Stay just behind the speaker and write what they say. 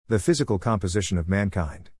The physical composition of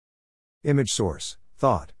mankind. Image source,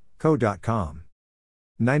 thought.co.com.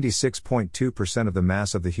 96.2% of the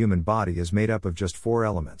mass of the human body is made up of just 4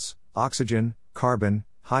 elements: oxygen, carbon,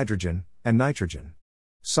 hydrogen, and nitrogen.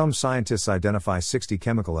 Some scientists identify 60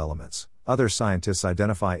 chemical elements, other scientists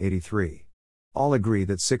identify 83. All agree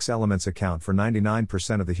that 6 elements account for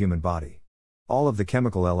 99% of the human body. All of the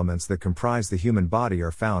chemical elements that comprise the human body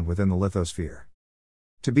are found within the lithosphere.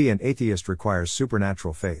 To be an atheist requires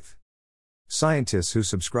supernatural faith. Scientists who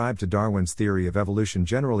subscribe to Darwin's theory of evolution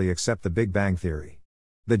generally accept the Big Bang theory.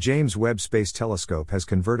 The James Webb Space Telescope has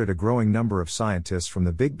converted a growing number of scientists from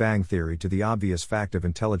the Big Bang theory to the obvious fact of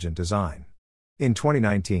intelligent design. In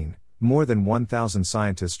 2019, more than 1,000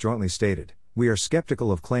 scientists jointly stated, "We are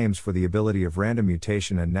skeptical of claims for the ability of random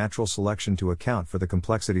mutation and natural selection to account for the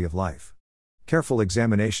complexity of life." Careful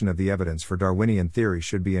examination of the evidence for Darwinian theory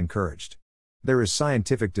should be encouraged. There is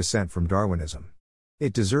scientific dissent from Darwinism.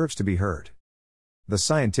 It deserves to be heard. The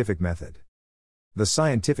scientific method. The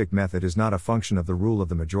scientific method is not a function of the rule of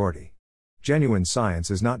the majority. Genuine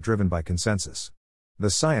science is not driven by consensus.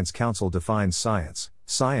 The Science Council defines science.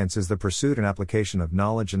 Science is the pursuit and application of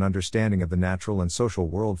knowledge and understanding of the natural and social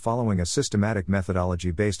world following a systematic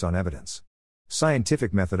methodology based on evidence.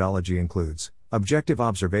 Scientific methodology includes objective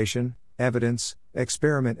observation, evidence,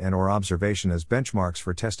 experiment and/or observation as benchmarks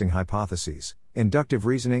for testing hypotheses, inductive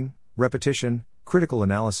reasoning, repetition, critical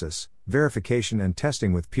analysis, verification and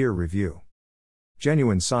testing with peer review.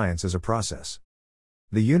 Genuine science is a process.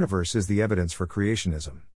 The universe is the evidence for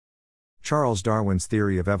creationism. Charles Darwin's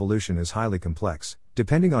theory of evolution is highly complex,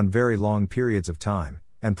 depending on very long periods of time,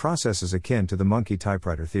 and processes akin to the monkey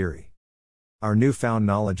typewriter theory. Our newfound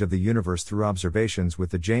knowledge of the universe through observations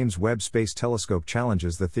with the James Webb Space Telescope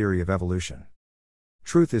challenges the theory of evolution.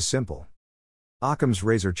 Truth is simple. Occam's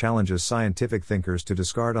razor challenges scientific thinkers to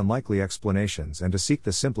discard unlikely explanations and to seek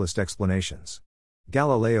the simplest explanations.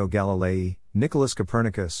 Galileo Galilei, Nicholas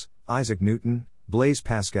Copernicus, Isaac Newton, Blaise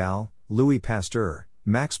Pascal, Louis Pasteur,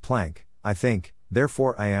 Max Planck, I think,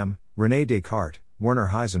 therefore I am, René Descartes, Werner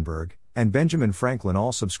Heisenberg, and Benjamin Franklin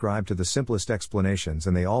all subscribed to the simplest explanations,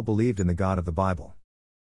 and they all believed in the God of the Bible.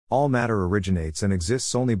 All matter originates and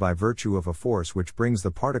exists only by virtue of a force which brings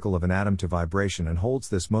the particle of an atom to vibration and holds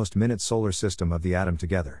this most minute solar system of the atom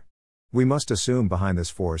together. We must assume behind this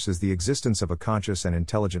force is the existence of a conscious and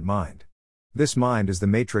intelligent mind. This mind is the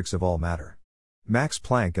matrix of all matter. Max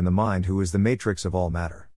Planck and the mind who is the matrix of all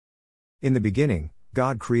matter. In the beginning,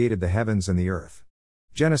 God created the heavens and the earth.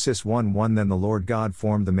 Genesis 1:1 Then the Lord God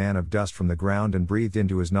formed the man of dust from the ground and breathed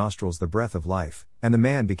into his nostrils the breath of life, and the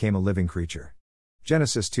man became a living creature.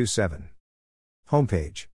 Genesis 2:7.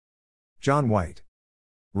 Homepage. John White.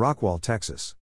 Rockwall, Texas.